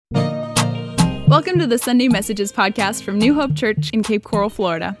Welcome to the Sunday Messages podcast from New Hope Church in Cape Coral,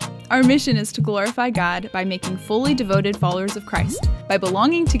 Florida. Our mission is to glorify God by making fully devoted followers of Christ, by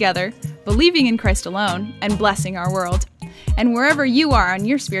belonging together, believing in Christ alone, and blessing our world. And wherever you are on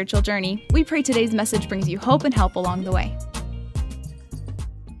your spiritual journey, we pray today's message brings you hope and help along the way.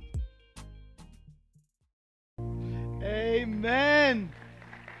 Amen.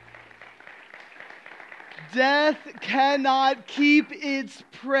 Death cannot keep its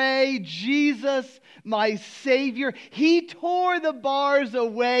prey. Jesus, my Savior, He tore the bars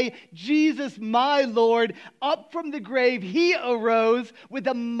away. Jesus, my Lord, up from the grave, He arose with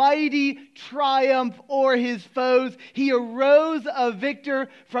a mighty triumph o'er His foes. He arose a victor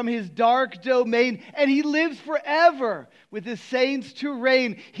from His dark domain, and He lives forever with His saints to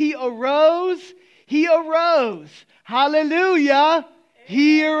reign. He arose. Hallelujah.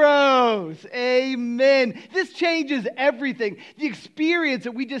 He arose. Amen. This changes everything. The experience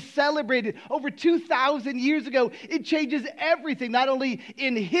that we just celebrated over 2,000 years ago, it changes everything, not only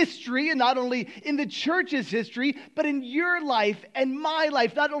in history and not only in the church's history, but in your life and my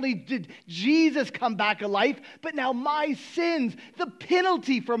life. Not only did Jesus come back alive, but now my sins, the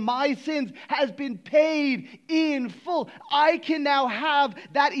penalty for my sins has been paid in full. I can now have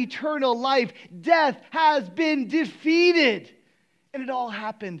that eternal life. Death has been defeated. And it all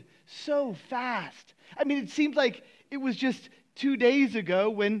happened so fast. I mean, it seems like it was just 2 days ago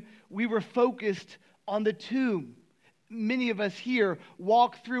when we were focused on the tomb. Many of us here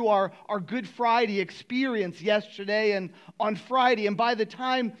walked through our Good Friday experience yesterday and on Friday. And by the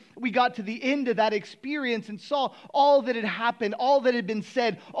time we got to the end of that experience and saw all that had happened, all that had been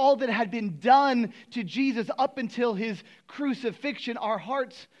said, all that had been done to Jesus up until His crucifixion, our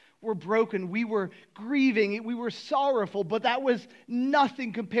hearts were broken. We were grieving. We were sorrowful, but that was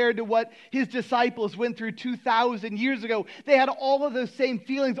nothing compared to what His disciples went through 2,000 years ago. They had all of those same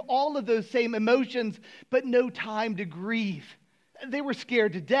feelings, all of those same emotions, but no time to grieve. They were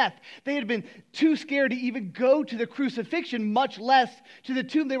scared to death. They had been too scared to even go to the crucifixion, much less to the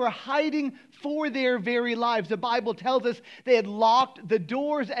tomb. They were hiding for their very lives. The Bible tells us they had locked the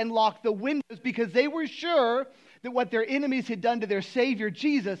doors and locked the windows because they were sure that what their enemies had done to their Savior,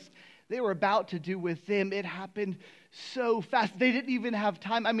 Jesus, they were about to do with them. It happened so fast. They didn't even have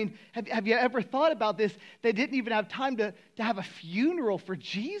time. I mean, have you ever thought about this? They didn't even have time to have a funeral for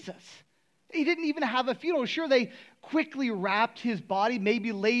Jesus. He didn't even have a funeral. Sure, they quickly wrapped His body,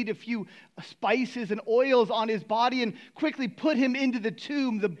 maybe laid a few spices and oils on His body and quickly put Him into the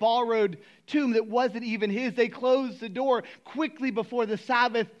tomb, the borrowed tomb that wasn't even His. They closed the door quickly before the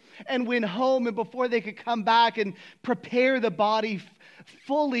Sabbath and went home, and before they could come back and prepare the body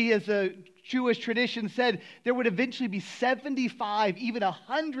fully, as a Jewish tradition said, there would eventually be 75, even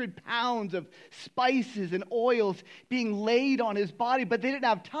 100 pounds of spices and oils being laid on His body, but they didn't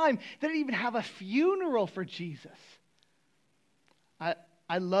have time. They didn't even have a funeral for Jesus.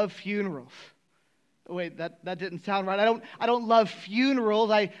 I love funerals. Oh, wait, that didn't sound right. I don't love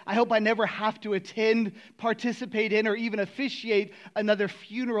funerals. I hope I never have to attend, participate in, or even officiate another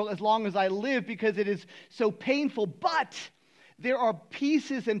funeral as long as I live, because it is so painful. But there are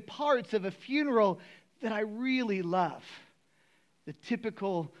pieces and parts of a funeral that I really love. The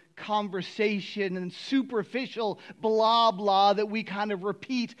typical conversation and superficial blah blah that we kind of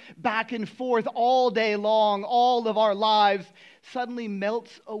repeat back and forth all day long, all of our lives, suddenly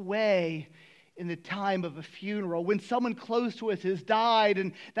melts away in the time of a funeral. When someone close to us has died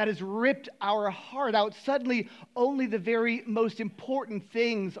and that has ripped our heart out, suddenly only the very most important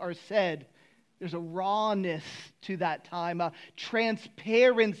things are said. There's a rawness to that time, a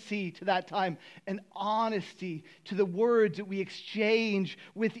transparency to that time, an honesty to the words that we exchange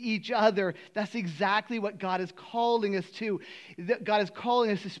with each other. That's exactly what God is calling us to. God is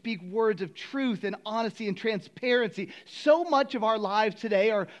calling us to speak words of truth and honesty and transparency. So much of our lives today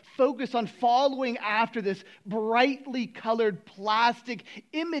are focused on following after this brightly colored plastic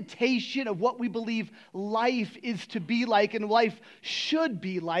imitation of what we believe life is to be like and life should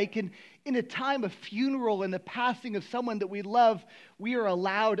be like. And in a time of funeral and the passing of someone that we love, we are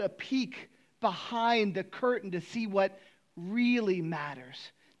allowed a peek behind the curtain to see what really matters,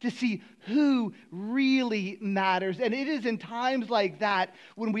 to see who really matters. And it is in times like that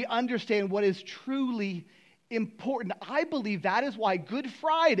when we understand what is truly important. I believe that is why Good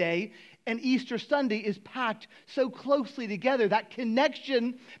Friday and Easter Sunday is packed so closely together. That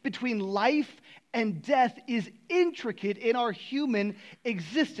connection between life and death is intricate in our human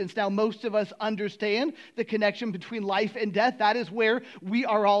existence. Now, most of us understand the connection between life and death. That is where we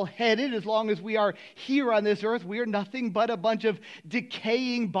are all headed. As long as we are here on this earth, we are nothing but a bunch of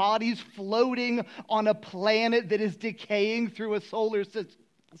decaying bodies floating on a planet that is decaying through a solar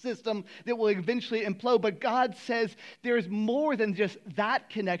system that will eventually implode. But God says there's more than just that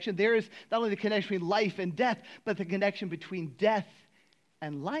connection. There is not only the connection between life and death, but the connection between death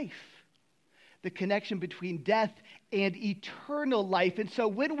and life. The connection between death and eternal life. And so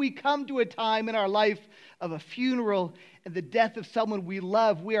when we come to a time in our life of a funeral and the death of someone we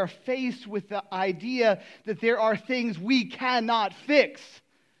love, we are faced with the idea that there are things we cannot fix.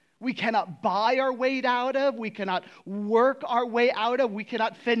 We cannot buy our way out of. We cannot work our way out of. We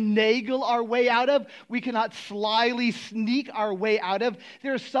cannot finagle our way out of. We cannot slyly sneak our way out of.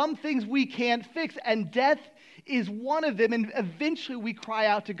 There are some things we can't fix, and death is one of them. And eventually we cry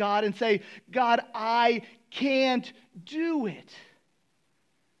out to God and say, God, I can't do it.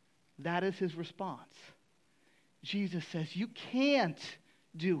 That is his response. Jesus says, you can't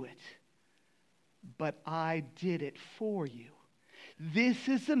do it, but I did it for you. This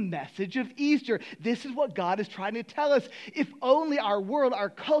is the message of Easter. This is what God is trying to tell us. If only our world, our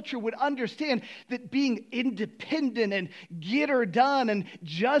culture would understand that being independent and get her done and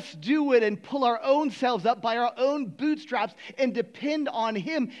just do it and pull our own selves up by our own bootstraps and depend on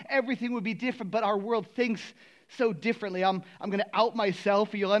him, everything would be different. But our world thinks so differently. I'm going to out myself,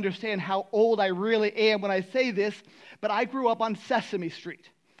 and you'll understand how old I really am when I say this, but I grew up on Sesame Street.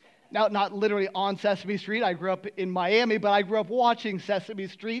 Now, not literally on Sesame Street. I grew up in Miami, but I grew up watching Sesame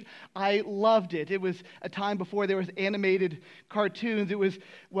Street. I loved it. It was a time before there was animated cartoons. It was,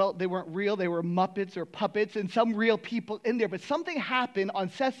 well, they weren't real. They were Muppets or puppets and some real people in there. But something happened on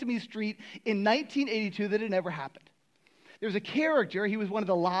Sesame Street in 1982 that had never happened. There was a character. He was one of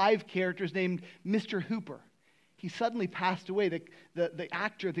the live characters named Mr. Hooper. He suddenly passed away. The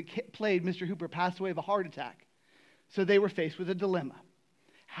actor that played Mr. Hooper passed away of a heart attack. So they were faced with a dilemma.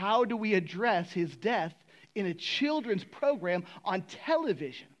 How do we address his death in a children's program on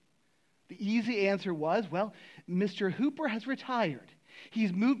television? The easy answer was, well, Mr. Hooper has retired.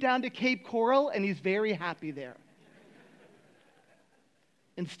 He's moved down to Cape Coral, and he's very happy there.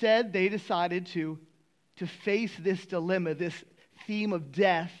 Instead, they decided to face this dilemma, this theme of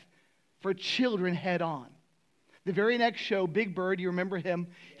death for children head on. The very next show, Big Bird, you remember him,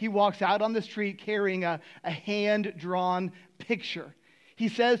 he walks out on the street carrying a hand-drawn picture. He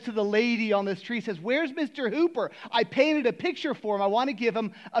says to the lady on the street, he says, where's Mr. Hooper? I painted a picture for him. I want to give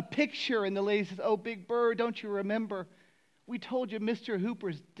him a picture. And the lady says, oh, Big Bird, don't you remember? We told you Mr.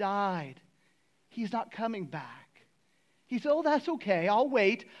 Hooper's died. He's not coming back. He said, oh, that's okay. I'll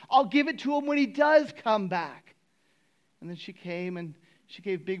wait. I'll give it to him when he does come back. And then she came and she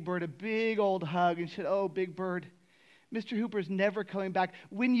gave Big Bird a big old hug and said, oh, Big Bird, Mr. Hooper's never coming back.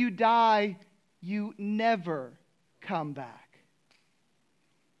 When you die, you never come back.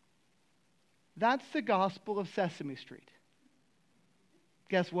 That's the gospel of Sesame Street.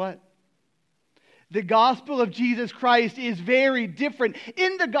 Guess what? The gospel of Jesus Christ is very different.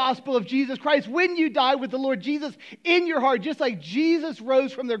 In the gospel of Jesus Christ, when you die with the Lord Jesus in your heart, just like Jesus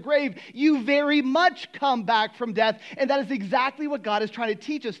rose from their grave, you very much come back from death. And that is exactly what God is trying to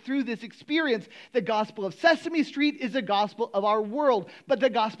teach us through this experience. The gospel of Sesame Street is the gospel of our world, but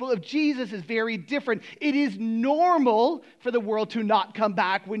the gospel of Jesus is very different. It is normal for the world to not come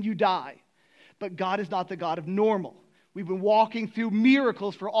back when you die. But God is not the God of normal. We've been walking through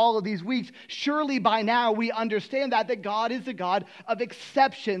miracles for all of these weeks. Surely by now we understand that God is a God of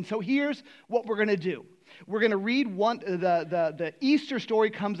exception. So here's what we're going to do. We're going to read the Easter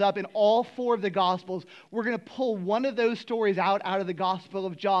story comes up in all four of the Gospels. We're going to pull one of those stories out of the Gospel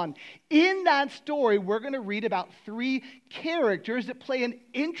of John. In that story, we're going to read about three characters that play an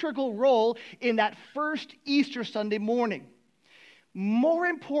integral role in that first Easter Sunday morning. More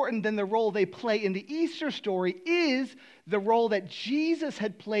important than the role they play in the Easter story is the role that Jesus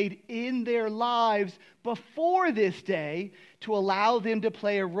had played in their lives before this day to allow them to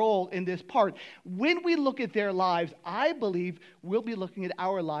play a role in this part. When we look at their lives, I believe we'll be looking at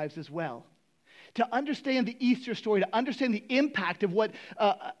our lives as well. To understand the Easter story, to understand the impact of what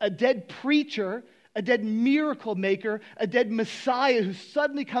a dead preacher, a dead miracle maker, a dead Messiah who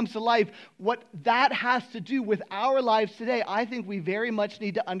suddenly comes to life, what that has to do with our lives today, I think we very much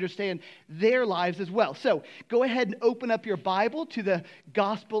need to understand their lives as well. So go ahead and open up your Bible to the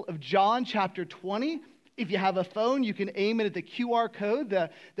Gospel of John, chapter 20. If you have a phone, you can aim it at the QR code.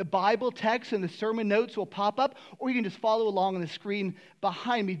 The Bible text and the sermon notes will pop up, or you can just follow along on the screen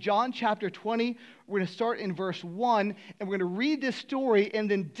behind me. John chapter 20, we're going to start in verse 1, and we're going to read this story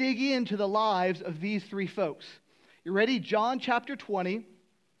and then dig into the lives of these three folks. You ready? John chapter 20,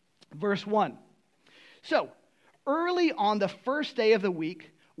 verse 1. So, early on the first day of the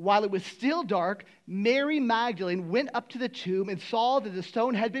week, while it was still dark, Mary Magdalene went up to the tomb and saw that the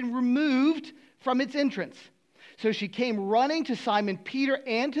stone had been removed from its entrance. So she came running to Simon Peter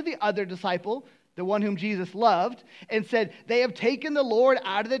and to the other disciple, the one whom Jesus loved, and said, "They have taken the Lord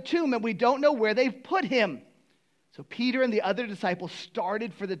out of the tomb, and we don't know where they've put him." So Peter and the other disciple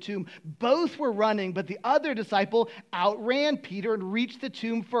started for the tomb. Both were running, but the other disciple outran Peter and reached the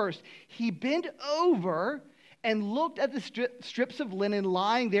tomb first. He bent over and looked at the strips of linen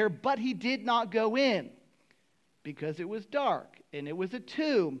lying there, but he did not go in because it was dark and it was a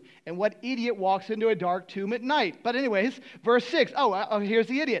tomb. And what idiot walks into a dark tomb at night? But anyways, verse 6. Here's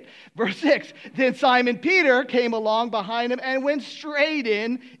the idiot. Verse 6. Then Simon Peter came along behind him and went straight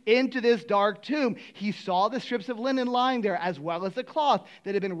into this dark tomb. He saw the strips of linen lying there, as well as the cloth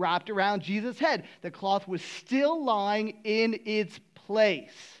that had been wrapped around Jesus' head. The cloth was still lying in its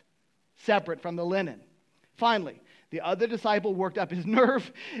place, separate from the linen. Finally, the other disciple worked up his nerve.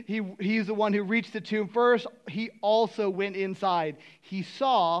 He's the one who reached the tomb first. He also went inside. He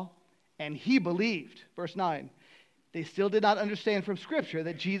saw and he believed. Verse 9. They still did not understand from Scripture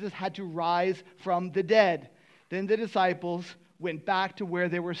that Jesus had to rise from the dead. Then the disciples went back to where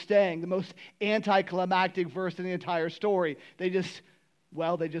they were staying. The most anticlimactic verse in the entire story. They just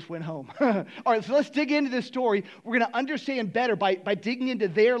went home. All right, so let's dig into this story. We're going to understand better by digging into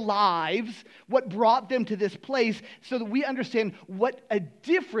their lives, what brought them to this place, so that we understand what a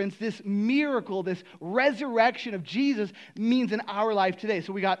difference this miracle, this resurrection of Jesus means in our life today.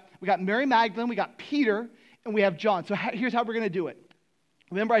 So we got Mary Magdalene, we got Peter, and we have John. So here's how we're going to do it.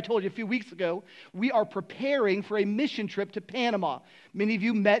 Remember, I told you a few weeks ago, we are preparing for a mission trip to Panama. Many of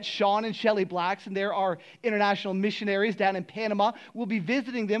you met Sean and Shelley Blacks, and they're our international missionaries down in Panama. We'll be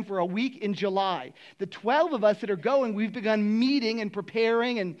visiting them for a week in July. The 12 of us that are going, we've begun meeting and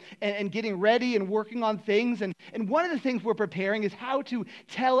preparing and getting ready and working on things. And one of the things we're preparing is how to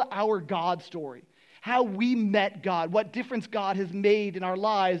tell our God story. How we met God, what difference God has made in our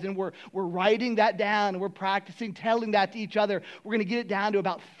lives. And we're writing that down, and we're practicing telling that to each other. We're going to get it down to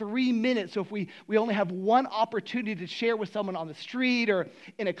about 3 minutes. So if we only have one opportunity to share with someone on the street or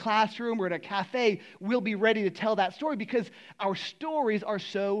in a classroom or at a cafe, we'll be ready to tell that story because our stories are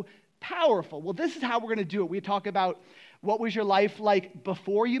so powerful. Well, this is how we're going to do it. We talk about what was your life like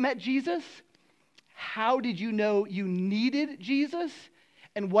before you met Jesus? How did you know you needed Jesus?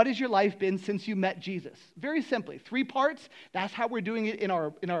 And what has your life been since you met Jesus? Very simply, 3 parts. That's how we're doing it in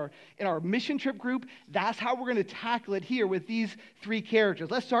our mission trip group. That's how we're going to tackle it here with these 3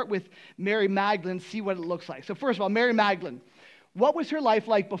 characters. Let's start with Mary Magdalene, see what it looks like. So first of all, Mary Magdalene. What was her life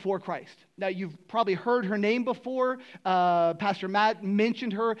like before Christ? Now, you've probably heard her name before. Pastor Matt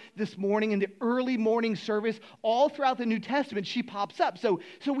mentioned her this morning in the early morning service. All throughout the New Testament, she pops up. So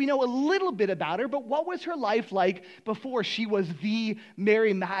we know a little bit about her, but what was her life like before she was the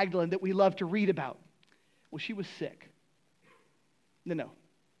Mary Magdalene that we love to read about? Well, she was sick. No.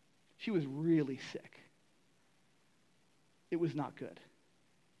 She was really sick. It was not good.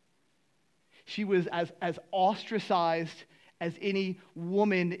 She was as ostracized as any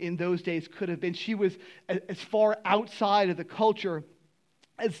woman in those days could have been. She was as far outside of the culture,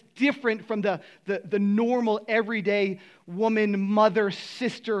 as different from the normal, everyday woman, mother,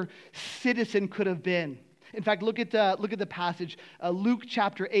 sister, citizen could have been. In fact, look at the passage. Luke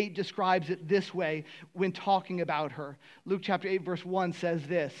chapter 8 describes it this way when talking about her. Luke chapter 8, verse 1 says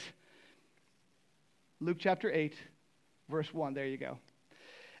this. Luke chapter 8, verse 1. There you go.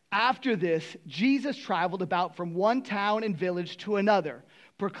 After this, Jesus traveled about from one town and village to another,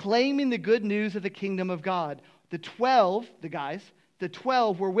 proclaiming the good news of the kingdom of God. The 12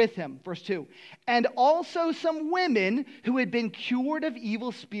 were with him, verse 2. And also some women who had been cured of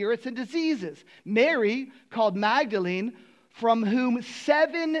evil spirits and diseases. Mary, called Magdalene, from whom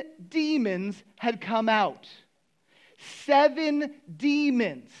 7 demons had come out. 7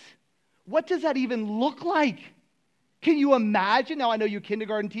 demons. What does that even look like? Can you imagine? Now, I know you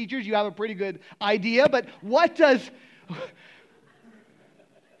kindergarten teachers, you have a pretty good idea, but what does...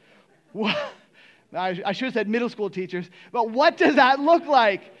 I should have said middle school teachers, but what does that look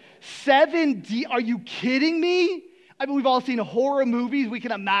like? 7 Are you kidding me? I mean, we've all seen horror movies. We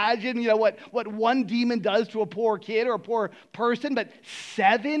can imagine, what one demon does to a poor kid or a poor person, but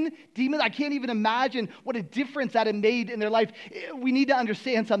 7 demons? I can't even imagine what a difference that had made in their life. We need to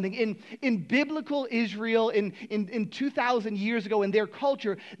understand something. In biblical Israel, in 2,000 years ago, in their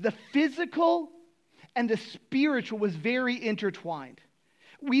culture, the physical and the spiritual was very intertwined.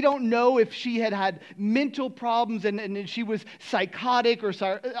 We don't know if she had mental problems and she was psychotic or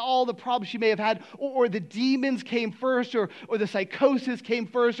all the problems she may have had, or the demons came first, or the psychosis came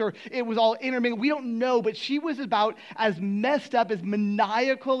first, or it was all intermingled. We don't know, but she was about as messed up, as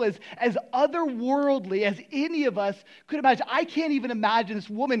maniacal, as otherworldly as any of us could imagine. I can't even imagine this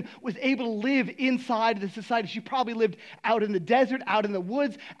woman was able to live inside of the society. She probably lived out in the desert, out in the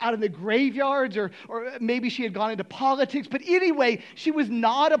woods, out in the graveyards, or maybe she had gone into politics. But anyway, she was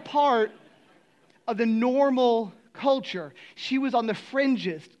not a part of the normal culture. She was on the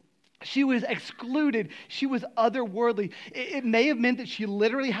fringes. She was excluded. She was otherworldly. It may have meant that she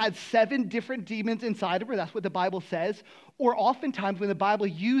literally had 7 different demons inside of her. That's what the Bible says. Or oftentimes when the Bible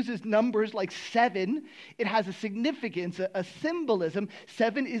uses numbers like 7, it has a significance, a symbolism.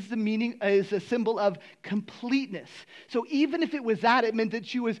 7 is is a symbol of completeness. So even if it was that, it meant that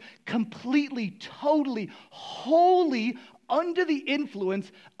she was completely, totally, wholly under the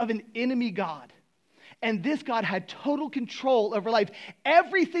influence of an enemy God. And this God had total control of her life.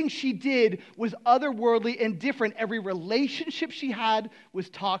 Everything she did was otherworldly and different. Every relationship she had was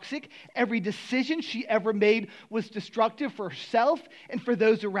toxic. Every decision she ever made was destructive for herself and for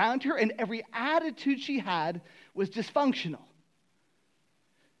those around her. And every attitude she had was dysfunctional.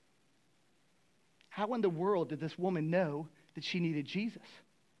 How in the world did this woman know that she needed Jesus?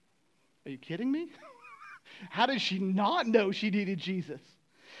 Are you kidding me? How did she not know she needed Jesus?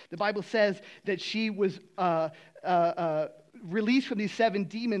 The Bible says that she was released from these 7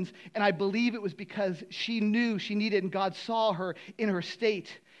 demons, and I believe it was because she knew she needed, and God saw her in her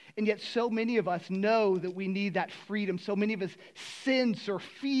state. And yet so many of us know that we need that freedom. So many of us sense or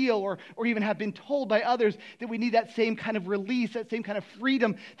feel or even have been told by others that we need that same kind of release, that same kind of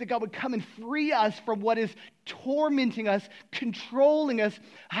freedom, that God would come and free us from what is tormenting us, controlling us,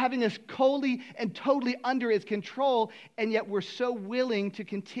 having us wholly and totally under His control. And yet we're so willing to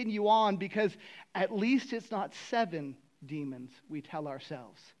continue on because at least it's not 7 demons, we tell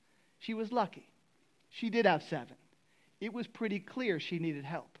ourselves. She was lucky. She did have 7. It was pretty clear she needed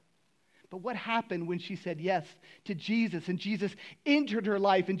help. But what happened when she said yes to Jesus and Jesus entered her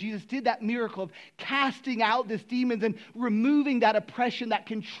life and Jesus did that miracle of casting out these demons and removing that oppression, that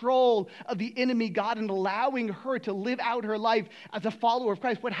control of the enemy God and allowing her to live out her life as a follower of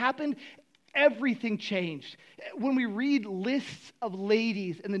Christ? What happened? Everything changed. When we read lists of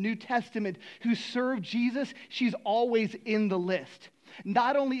ladies in the New Testament who served Jesus, she's always in the list.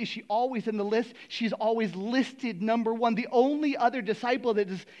 Not only is she always in the list, she's always listed number 1. The only other disciple that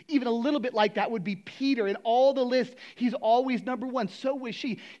is even a little bit like that would be Peter. In all the lists, he's always number 1. So was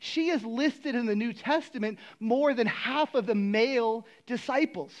she. She is listed in the New Testament more than half of the male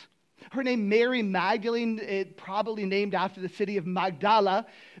disciples. Her name, Mary Magdalene, probably named after the city of Magdala.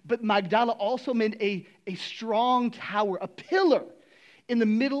 But Magdala also meant a strong tower, a pillar in the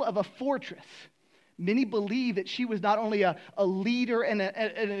middle of a fortress. Many believe that she was not only a leader and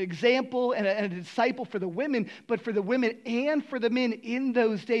an example and a disciple for the women, but for the women and for the men in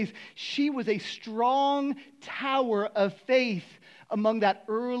those days. She was a strong tower of faith among that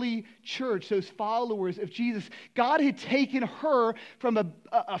early church, those followers of Jesus. God had taken her from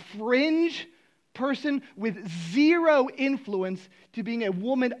a fringe person with 0 influence to being a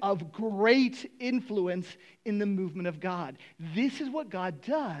woman of great influence in the movement of God. This is what God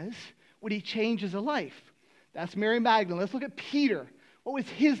does when He changes a life. That's Mary Magdalene. Let's look at Peter. What was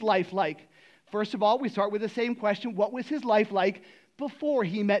his life like? First of all, we start with the same question. What was his life like before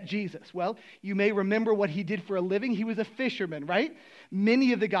he met Jesus? Well, you may remember what he did for a living. He was a fisherman, right?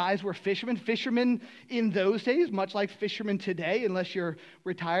 Many of the guys were fishermen. Fishermen in those days, much like fishermen today, unless you're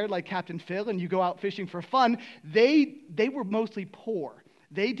retired like Captain Phil and you go out fishing for fun, they were mostly poor.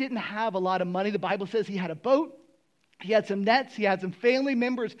 They didn't have a lot of money. The Bible says he had a boat. He had some nets, he had some family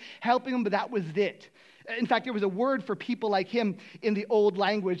members helping him, but that was it. In fact, there was a word for people like him in the old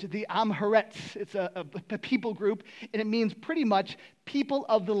language, the Amharetz. It's a people group, and it means pretty much people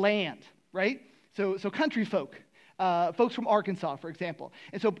of the land, right? So country folk, folks from Arkansas, for example.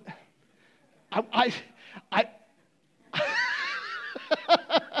 And so I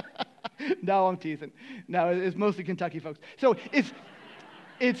no, I'm teasing. No, it's mostly Kentucky folks. So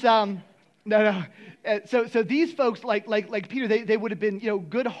it's No. So these folks, like Peter, they would have been,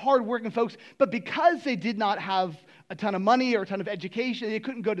 good, hardworking folks. But because they did not have a ton of money or a ton of education, they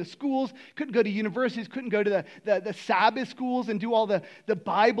couldn't go to schools, couldn't go to universities, couldn't go to the Sabbath schools and do all the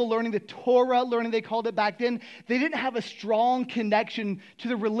Bible learning, the Torah learning they called it back then. They didn't have a strong connection to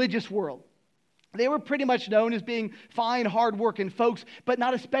the religious world. They were pretty much known as being fine, hard-working folks, but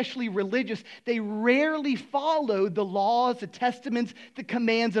not especially religious. They rarely followed the laws, the testaments, the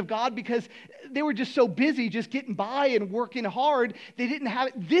commands of God because they were just so busy just getting by and working hard. They didn't have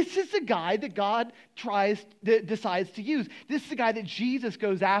it. This is the guy that God decides to use. This is the guy that Jesus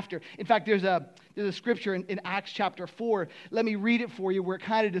goes after. In fact, there's a scripture in Acts chapter 4. Let me read it for you where it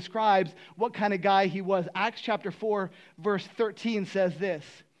kind of describes what kind of guy he was. Acts chapter 4, verse 13 says this.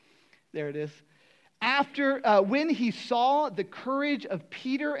 There it is. When he saw the courage of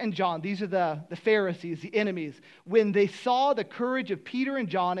Peter and John, these are the Pharisees, the enemies, when they saw the courage of Peter and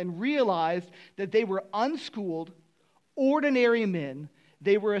John and realized that they were unschooled, ordinary men,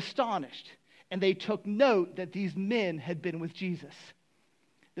 they were astonished. And they took note that these men had been with Jesus.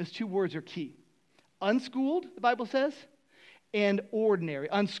 Those two words are key. Unschooled, the Bible says, and ordinary.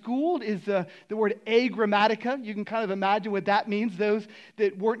 Unschooled is the word agrammatica. You can kind of imagine what that means. Those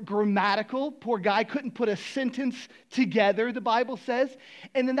that weren't grammatical. Poor guy couldn't put a sentence together, the Bible says.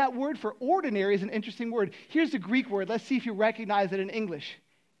 And then that word for ordinary is an interesting word. Here's the Greek word. Let's see if you recognize it in English.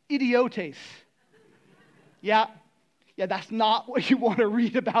 Idiotes. Yeah, that's not what you want to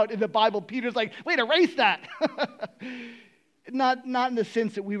read about in the Bible. Peter's like, wait, erase that. Not in the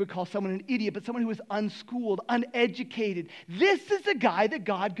sense that we would call someone an idiot, but someone who is unschooled, uneducated. This is the guy that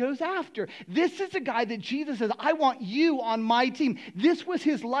God goes after. This is the guy that Jesus says, I want you on my team. This was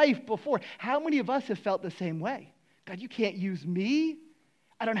his life before. How many of us have felt the same way? God, you can't use me.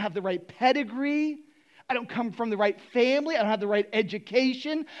 I don't have the right pedigree. I don't come from the right family. I don't have the right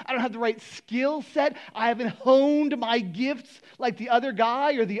education. I don't have the right skill set. I haven't honed my gifts like the other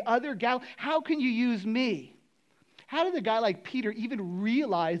guy or the other gal. How can you use me? How did a guy like Peter even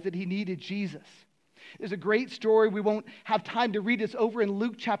realize that he needed Jesus? There's a great story. We won't have time to read this over in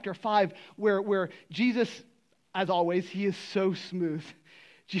Luke chapter 5 where Jesus, as always, he is so smooth.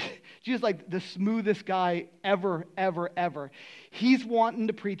 Jesus like the smoothest guy ever, ever, ever. He's wanting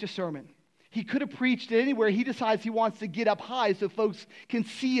to preach a sermon. He could have preached it anywhere. He decides he wants to get up high so folks can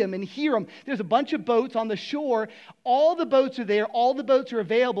see him and hear him. There's a bunch of boats on the shore. All the boats are there. All the boats are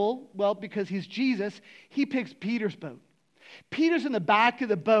available. Well, because he's Jesus, he picks Peter's boat. Peter's in the back of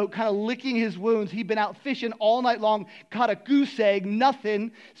the boat, kind of licking his wounds. He'd been out fishing all night long, caught a goose egg,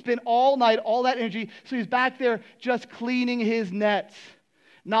 nothing, spent all night, all that energy. So he's back there just cleaning his nets,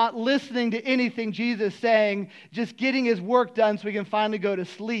 not listening to anything Jesus is saying, just getting his work done so he can finally go to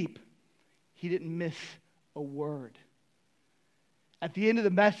sleep. He didn't miss a word. At the end of the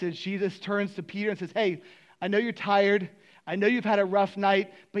message, Jesus turns to Peter and says, hey, I know you're tired. I know you've had a rough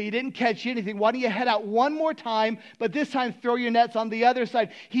night, but you didn't catch anything. Why don't you head out one more time, but this time throw your nets on the other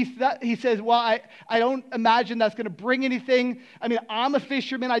side? He says, well, I don't imagine that's going to bring anything. I mean, I'm a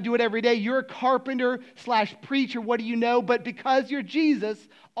fisherman. I do it every day. You're a carpenter / preacher. What do you know? But because you're Jesus,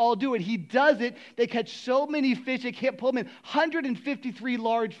 I'll do it. He does it. They catch so many fish, they can't pull them in. 153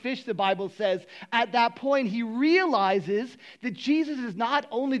 large fish, the Bible says. At that point, he realizes that Jesus is not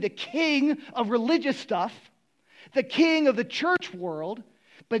only the king of religious stuff, the king of the church world,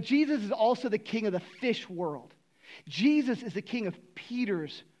 but Jesus is also the king of the fish world. Jesus is the king of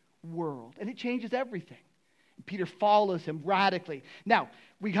Peter's world, and it changes everything. Peter follows him radically. Now,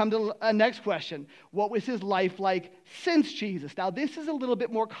 we come to a next question. What was his life like since Jesus? Now, this is a little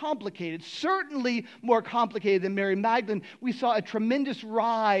bit more complicated, certainly more complicated than Mary Magdalene. We saw a tremendous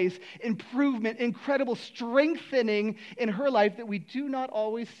rise, improvement, incredible strengthening in her life that we do not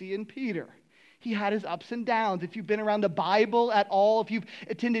always see in Peter. He had his ups and downs. If you've been around the Bible at all, if you've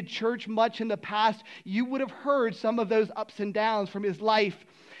attended church much in the past, you would have heard some of those ups and downs from his life.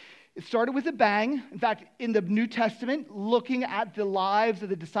 It started with a bang. In fact, in the New Testament, looking at the lives of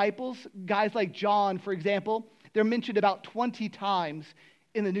the disciples, guys like John, for example, they're mentioned about 20 times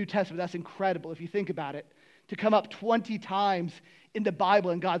in the New Testament. That's incredible if you think about it, to come up 20 times in the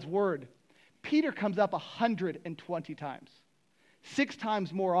Bible and God's Word. Peter comes up 120 times. 6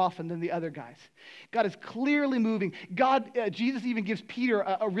 times more often than the other guys. God is clearly moving. Jesus even gives Peter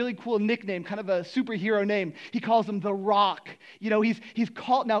a really cool nickname, kind of a superhero name. He calls him the Rock. You know, he's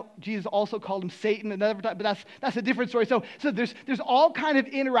called, now Jesus also called him Satan another time, but that's a different story. So there's all kind of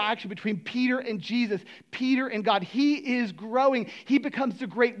interaction between Peter and Jesus, Peter and God. He is growing. He becomes the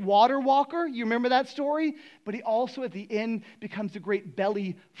great water walker. You remember that story? But he also at the end becomes the great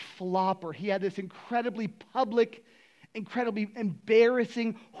belly flopper. He had this incredibly public, incredibly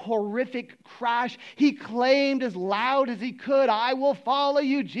embarrassing, horrific crash. He claimed as loud as he could, I will follow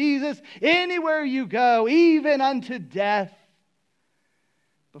you, Jesus, anywhere you go, even unto death.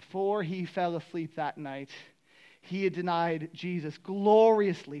 Before he fell asleep that night, he had denied Jesus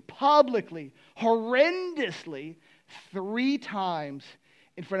gloriously, publicly, horrendously, 3 times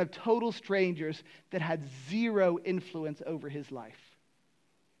in front of total strangers that had zero influence over his life.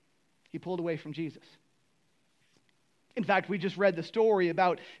 He pulled away from Jesus. In fact, we just read the story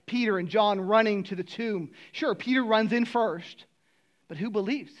about Peter and John running to the tomb. Sure, Peter runs in first, but who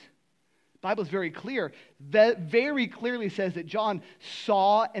believes? The Bible is very clear. That very clearly says that John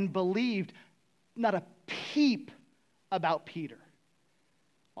saw and believed not a peep about Peter.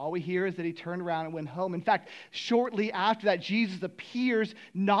 All we hear is that he turned around and went home. In fact, shortly after that, Jesus appears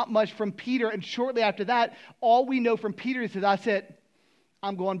not much from Peter. And shortly after that, all we know from Peter is that that's it.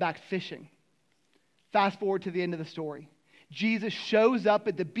 I'm going back fishing. Fast forward to the end of the story. Jesus shows up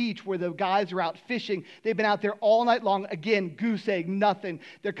at the beach where the guys are out fishing. They've been out there all night long. Again, goose egg, nothing.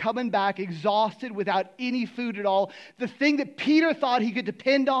 They're coming back exhausted without any food at all. The thing that Peter thought he could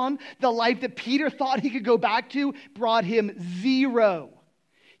depend on, the life that Peter thought he could go back to, brought him zero.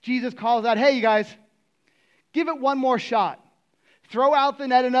 Jesus calls out, hey, you guys, give it one more shot. Throw out the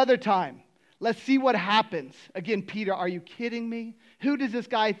net another time. Let's see what happens. Again, Peter, are you kidding me? Who does this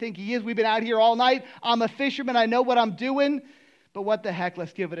guy think he is? We've been out here all night. I'm a fisherman. I know what I'm doing. But what the heck?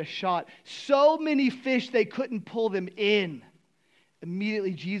 Let's give it a shot. So many fish, they couldn't pull them in.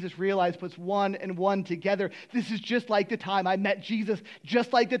 Immediately, Jesus realized, puts one and one together. This is just like the time I met Jesus,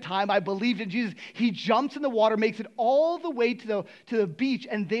 just like the time I believed in Jesus. He jumps in the water, makes it all the way to the beach,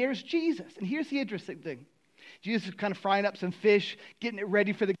 and there's Jesus. And here's the interesting thing. Jesus is kind of frying up some fish, getting it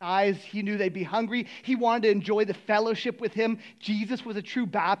ready for the guys. He knew they'd be hungry. He wanted to enjoy the fellowship with him. Jesus was a true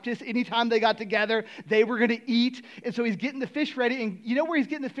Baptist. Anytime they got together, they were going to eat. And so he's getting the fish ready. And you know where he's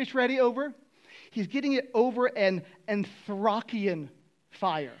getting the fish ready over? He's getting it over an Anthracian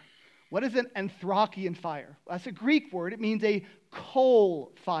fire. What is an Anthracian fire? Well, that's a Greek word. It means a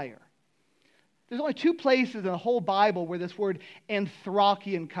coal fire. There's only two places in the whole Bible where this word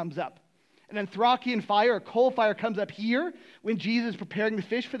Anthracian comes up. An Anthracian fire, a coal fire, comes up here when Jesus is preparing the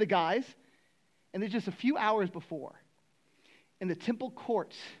fish for the guys. And then just a few hours before, in the temple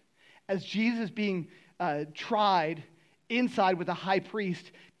courts, as Jesus is being tried inside with the high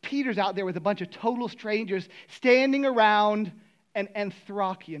priest, Peter's out there with a bunch of total strangers standing around an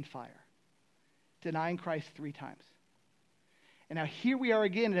Anthracian fire, denying Christ 3 times. And now here we are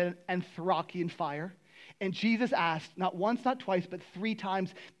again at an Anthracian fire. And Jesus asked, not once, not twice, but 3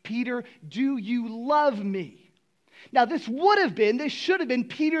 times, Peter, do you love me? Now this should have been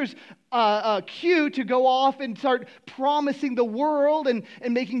Peter's cue to go off and start promising the world and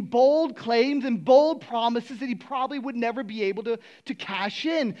making bold claims and bold promises that he probably would never be able to cash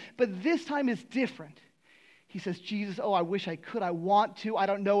in. But this time is different. He says, Jesus, I wish I could. I want to. I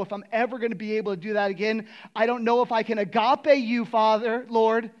don't know if I'm ever going to be able to do that again. I don't know if I can agape you, Father,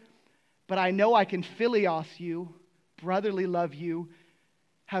 Lord. But I know I can philios you, brotherly love you,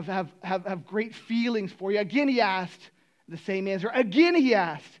 have great feelings for you. Again, he asked the same answer. Again, he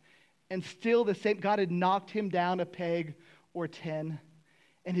asked. And still the same. God had knocked him down a peg or 10.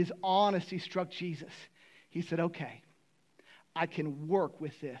 And his honesty struck Jesus. He said, okay, I can work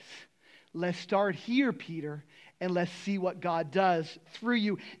with this. Let's start here, Peter, and let's see what God does through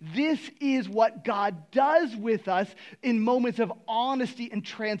you. This is what God does with us in moments of honesty and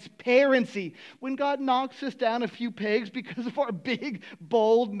transparency. When God knocks us down a few pegs because of our big,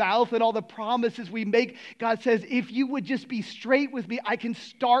 bold mouth and all the promises we make, God says, if you would just be straight with me, I can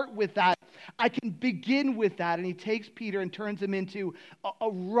start with that. I can begin with that. And he takes Peter and turns him into a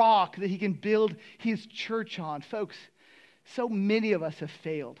rock that he can build his church on. Folks, so many of us have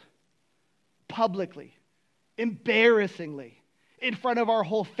failed. Publicly, embarrassingly, in front of our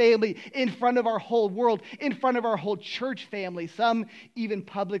whole family, in front of our whole world, in front of our whole church family, some even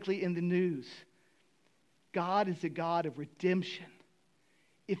publicly in the news. God is a God of redemption.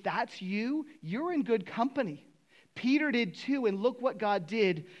 If that's you, you're in good company. Peter did too, and look what God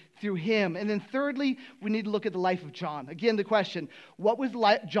did through him. And then thirdly, we need to look at the life of John. Again, the question, what was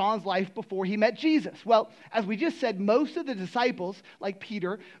John's life before he met Jesus? Well, as we just said, most of the disciples, like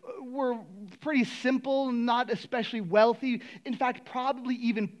Peter, were pretty simple, not especially wealthy. In fact, probably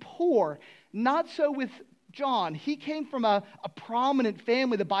even poor. Not so with John. He came from a prominent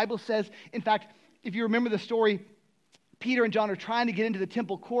family. The Bible says, in fact, if you remember the story, Peter and John are trying to get into the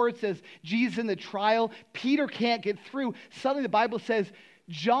temple courts as Jesus in the trial. Peter can't get through. Suddenly the Bible says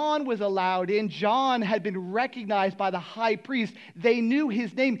John was allowed in. John had been recognized by the high priest. They knew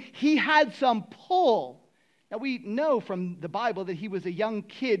his name. He had some pull. Now we know from the Bible that he was a young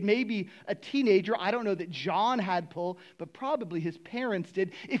kid, maybe a teenager. I don't know that John had pull, but probably his parents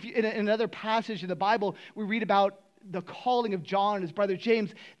did. In another passage in the Bible, we read about the calling of John and his brother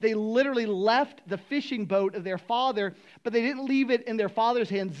James. They literally left the fishing boat of their father, but they didn't leave it in their father's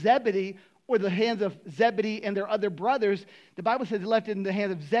hands, Zebedee, or the hands of Zebedee and their other brothers. The Bible says he left it in the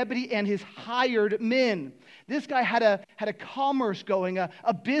hands of Zebedee and his hired men. This guy had a commerce going,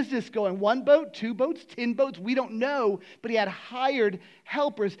 a business going. 1 boat, 2 boats, 10 boats, we don't know, but he had hired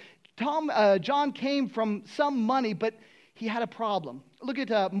helpers. John came from some money, but he had a problem. Look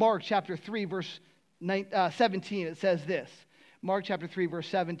at Mark chapter 3, verse 17. It says this. Mark chapter 3, verse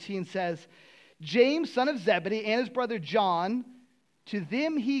 17 says, James, son of Zebedee, and his brother John, to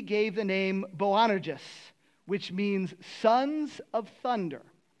them he gave the name Boanerges, which means sons of thunder.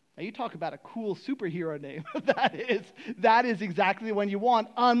 Now you talk about a cool superhero name. that is exactly the one you want,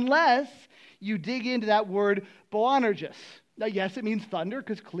 unless you dig into that word Boanerges. Now, yes, it means thunder,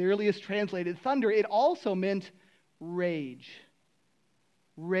 because clearly it's translated thunder. It also meant rage.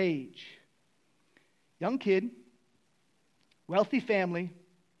 Rage. Young kid, wealthy family,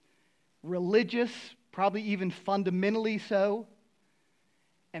 religious, probably even fundamentally so,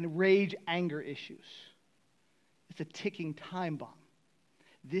 and rage, anger issues. It's a ticking time bomb.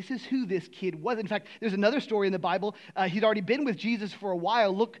 This is who this kid was. In fact, there's another story in the Bible. He'd already been with Jesus for a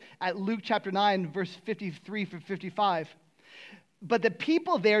while. Look at Luke chapter 9, verse 53 through 55. But the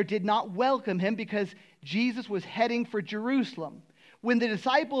people there did not welcome him because Jesus was heading for Jerusalem. When the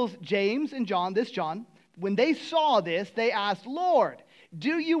disciples, James and John, when they saw this, they asked, Lord,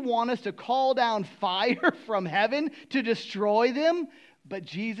 do you want us to call down fire from heaven to destroy them? But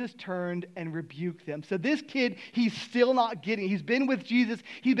Jesus turned and rebuked them. So this kid, he's still not getting. He's been with Jesus.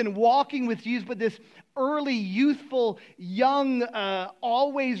 He's been walking with Jesus. But this early, youthful, young,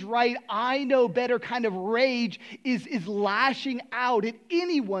 always right, I know better kind of rage is lashing out at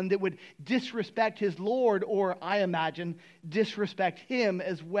anyone that would disrespect his Lord, or I imagine, disrespect him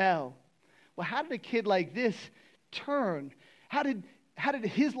as well. Well, how did a kid like this turn? How did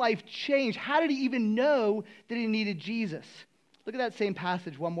his life change? How did he even know that he needed Jesus? Look at that same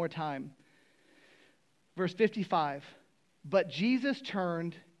passage one more time. Verse 55. But Jesus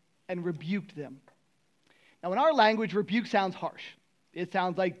turned and rebuked them. Now, in our language, rebuke sounds harsh. It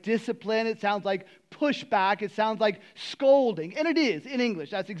sounds like discipline. It sounds like pushback. It sounds like scolding. And it is in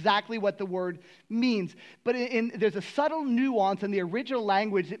English. That's exactly what the word means. But there's a subtle nuance in the original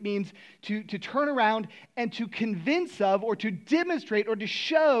language. It means to turn around and to convince of, or to demonstrate, or to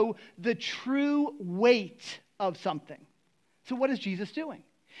show the true weight of something. So what is Jesus doing?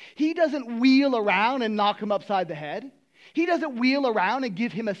 He doesn't wheel around and knock him upside the head. He doesn't wheel around and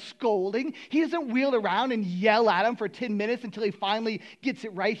give him a scolding. He doesn't wheel around and yell at him for 10 minutes until he finally gets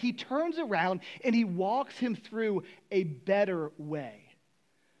it right. He turns around and he walks him through a better way.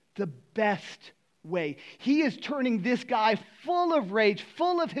 The best way. He is turning this guy full of rage,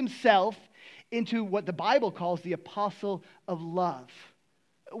 full of himself, into what the Bible calls the apostle of love.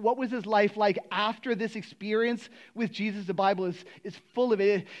 What was his life like after this experience with Jesus? The Bible is full of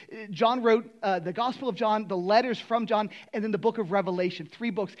it. John wrote the Gospel of John, the letters from John, and then the book of Revelation, 3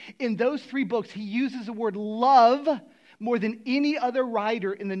 books. In those 3 books, he uses the word love more than any other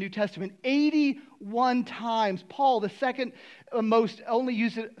writer in the New Testament. 81 times. Paul, the second most, only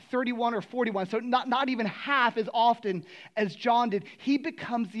used it 31 or 41, so not even half as often as John did. He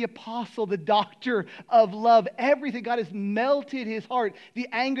becomes the apostle, the doctor of love. Everything. God has melted his heart. The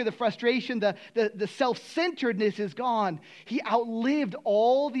anger, the frustration, the self-centeredness is gone. He outlived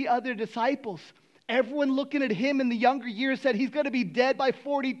all the other disciples. Everyone looking at him in the younger years said he's going to be dead by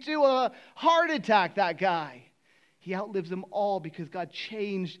 42, a heart attack, that guy. He outlives them all because God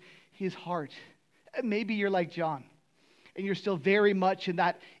changed his heart. Maybe you're like John, and you're still very much in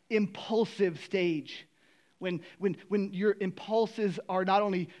that impulsive stage. When your impulses are not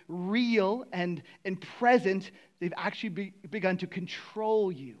only real and present, they've actually begun to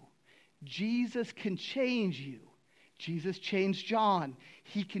control you. Jesus can change you. Jesus changed John.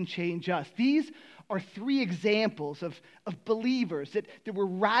 He can change us. These are 3 examples of believers that were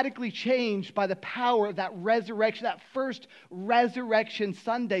radically changed by the power of that resurrection, that first resurrection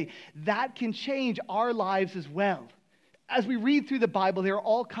Sunday. That can change our lives as well. As we read through the Bible, there are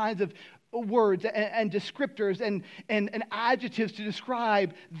all kinds of words and descriptors and adjectives to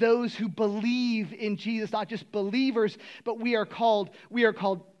describe those who believe in Jesus. Not just believers, but we are called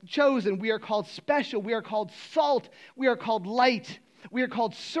chosen, we are called special, we are called salt, we are called light, we are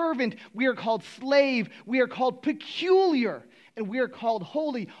called servant, we are called slave, we are called peculiar, and we are called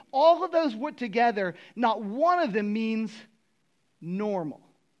holy. All of those put together, not one of them means normal.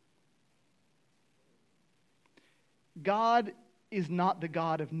 God is not the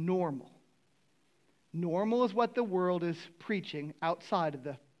God of normal. Normal is what the world is preaching outside of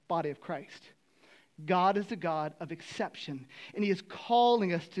the body of Christ. God is a God of exception, and he is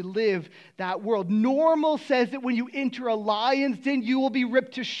calling us to live that world. Normal says that when you enter a lion's den, you will be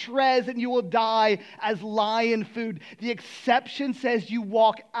ripped to shreds and you will die as lion food. The exception says you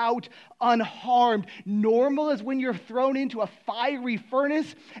walk out unharmed. Normal is when you're thrown into a fiery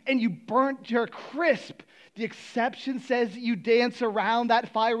furnace and you burnt to a crisp. The exception says that you dance around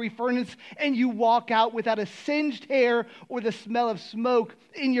that fiery furnace and you walk out without a singed hair or the smell of smoke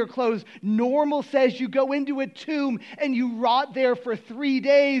in your clothes. Normal says you go into a tomb and you rot there for 3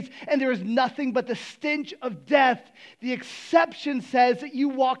 days and there is nothing but the stench of death. The exception says that you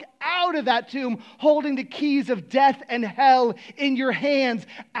walk out of that tomb holding the keys of death and hell in your hands.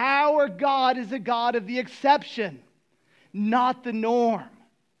 Our God is a God of the exception, not the norm.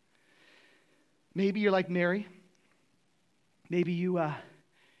 Maybe you're like Mary. Maybe your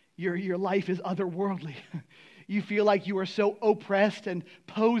life is otherworldly. You feel like you are so oppressed and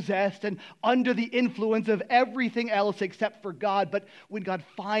possessed and under the influence of everything else except for God. But when God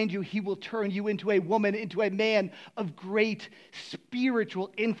finds you, he will turn you into a woman, into a man of great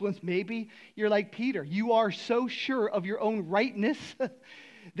spiritual influence. Maybe you're like Peter. You are so sure of your own rightness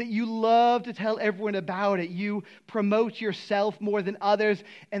that you love to tell everyone about it. You promote yourself more than others,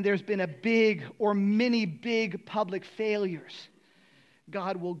 and there's been a big or many big public failures.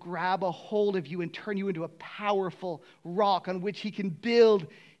 God will grab a hold of you and turn you into a powerful rock on which he can build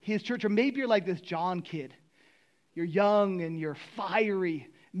his church. Or maybe you're like this John kid. You're young and you're fiery,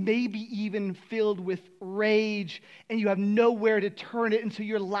 maybe even filled with rage, and you have nowhere to turn it, and so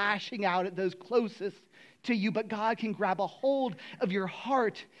you're lashing out at those closest to you. But God can grab a hold of your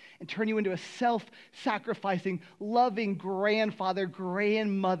heart and turn you into a self-sacrificing, loving grandfather,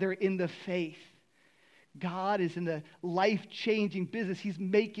 grandmother in the faith. God is in the life-changing business. He's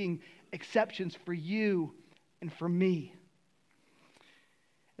making exceptions for you and for me.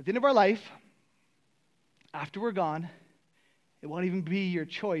 At the end of our life, after we're gone, it won't even be your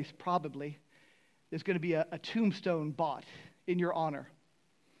choice, probably. There's going to be a tombstone bought in your honor.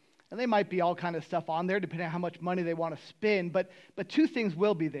 And they might be all kind of stuff on there, depending on how much money they want to spend. But two things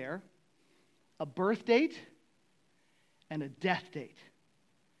will be there: a birth date and a death date.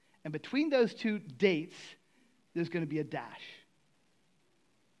 And between those two dates, there's going to be a dash.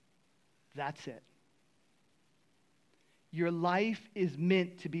 That's it. Your life is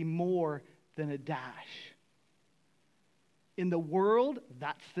meant to be more than a dash. In the world,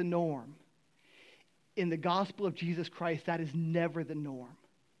 that's the norm. In the gospel of Jesus Christ, that is never the norm.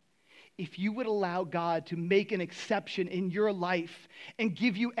 If you would allow God to make an exception in your life and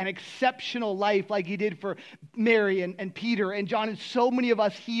give you an exceptional life like he did for Mary and Peter and John and so many of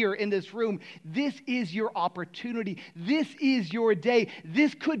us here in this room, this is your opportunity. This is your day.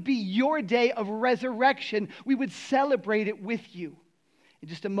 This could be your day of resurrection. We would celebrate it with you. In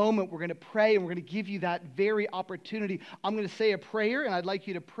just a moment, we're going to pray, and we're going to give you that very opportunity. I'm going to say a prayer, and I'd like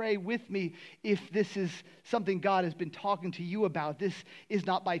you to pray with me if this is something God has been talking to you about. This is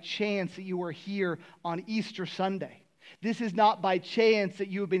not by chance that you are here on Easter Sunday. This is not by chance that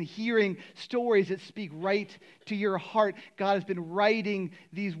you have been hearing stories that speak right to your heart. God has been writing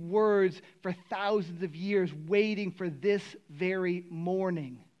these words for thousands of years, waiting for this very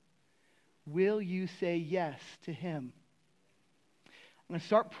morning. Will you say yes to him? I'm going to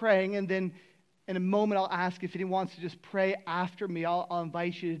start praying, and then in a moment I'll ask if anyone wants to just pray after me. I'll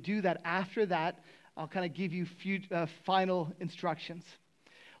invite you to do that. After that, I'll kind of give you final instructions.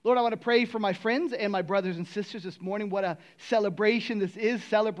 Lord, I want to pray for my friends and my brothers and sisters this morning. What a celebration this is.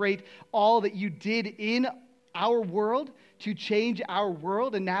 Celebrate all that you did in our world to change our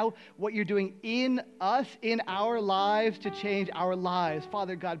world, and now what you're doing in us, in our lives, to change our lives.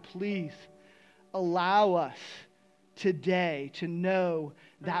 Father God, please allow us today to know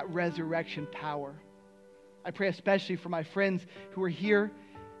that resurrection power. I pray especially for my friends who are here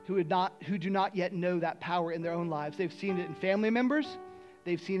who do not yet know that power in their own lives. They've seen it in family members,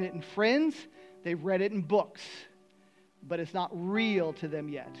 they've seen it in friends, they've read it in books, but it's not real to them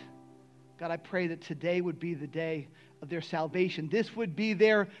yet. God, I pray that today would be the day of their salvation. This would be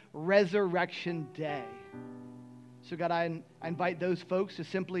their resurrection day. So God, I invite those folks to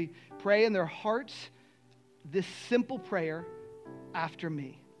simply pray in their hearts this simple prayer after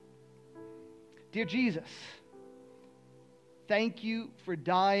me. Dear Jesus, thank you for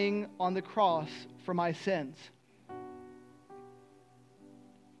dying on the cross for my sins,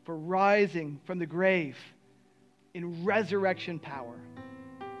 for rising from the grave in resurrection power.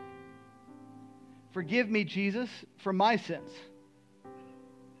 Forgive me, Jesus, for my sins.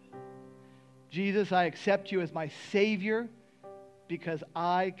 Jesus, I accept you as my Savior because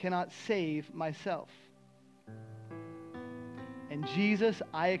I cannot save myself. And Jesus,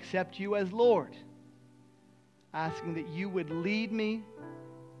 I accept you as Lord. asking that you would lead me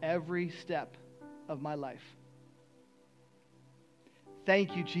every step of my life.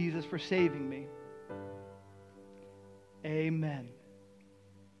 Thank you, Jesus, for saving me. Amen.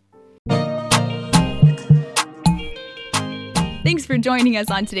 Thanks for joining us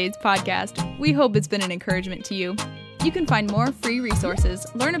on today's podcast. We hope it's been an encouragement to you. You can find more free resources,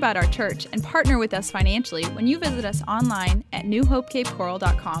 learn about our church, and partner with us financially when you visit us online at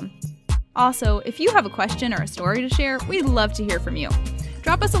newhopecapecoral.com. Also, if you have a question or a story to share, we'd love to hear from you.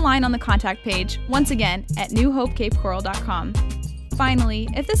 Drop us a line on the contact page, once again, at newhopecapecoral.com. Finally,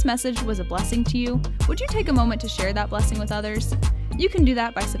 if this message was a blessing to you, would you take a moment to share that blessing with others? You can do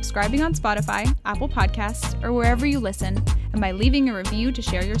that by subscribing on Spotify, Apple Podcasts, or wherever you listen, and by leaving a review to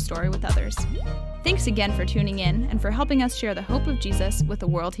share your story with others. Thanks again for tuning in and for helping us share the hope of Jesus with the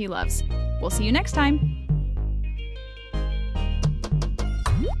world he loves. We'll see you next time.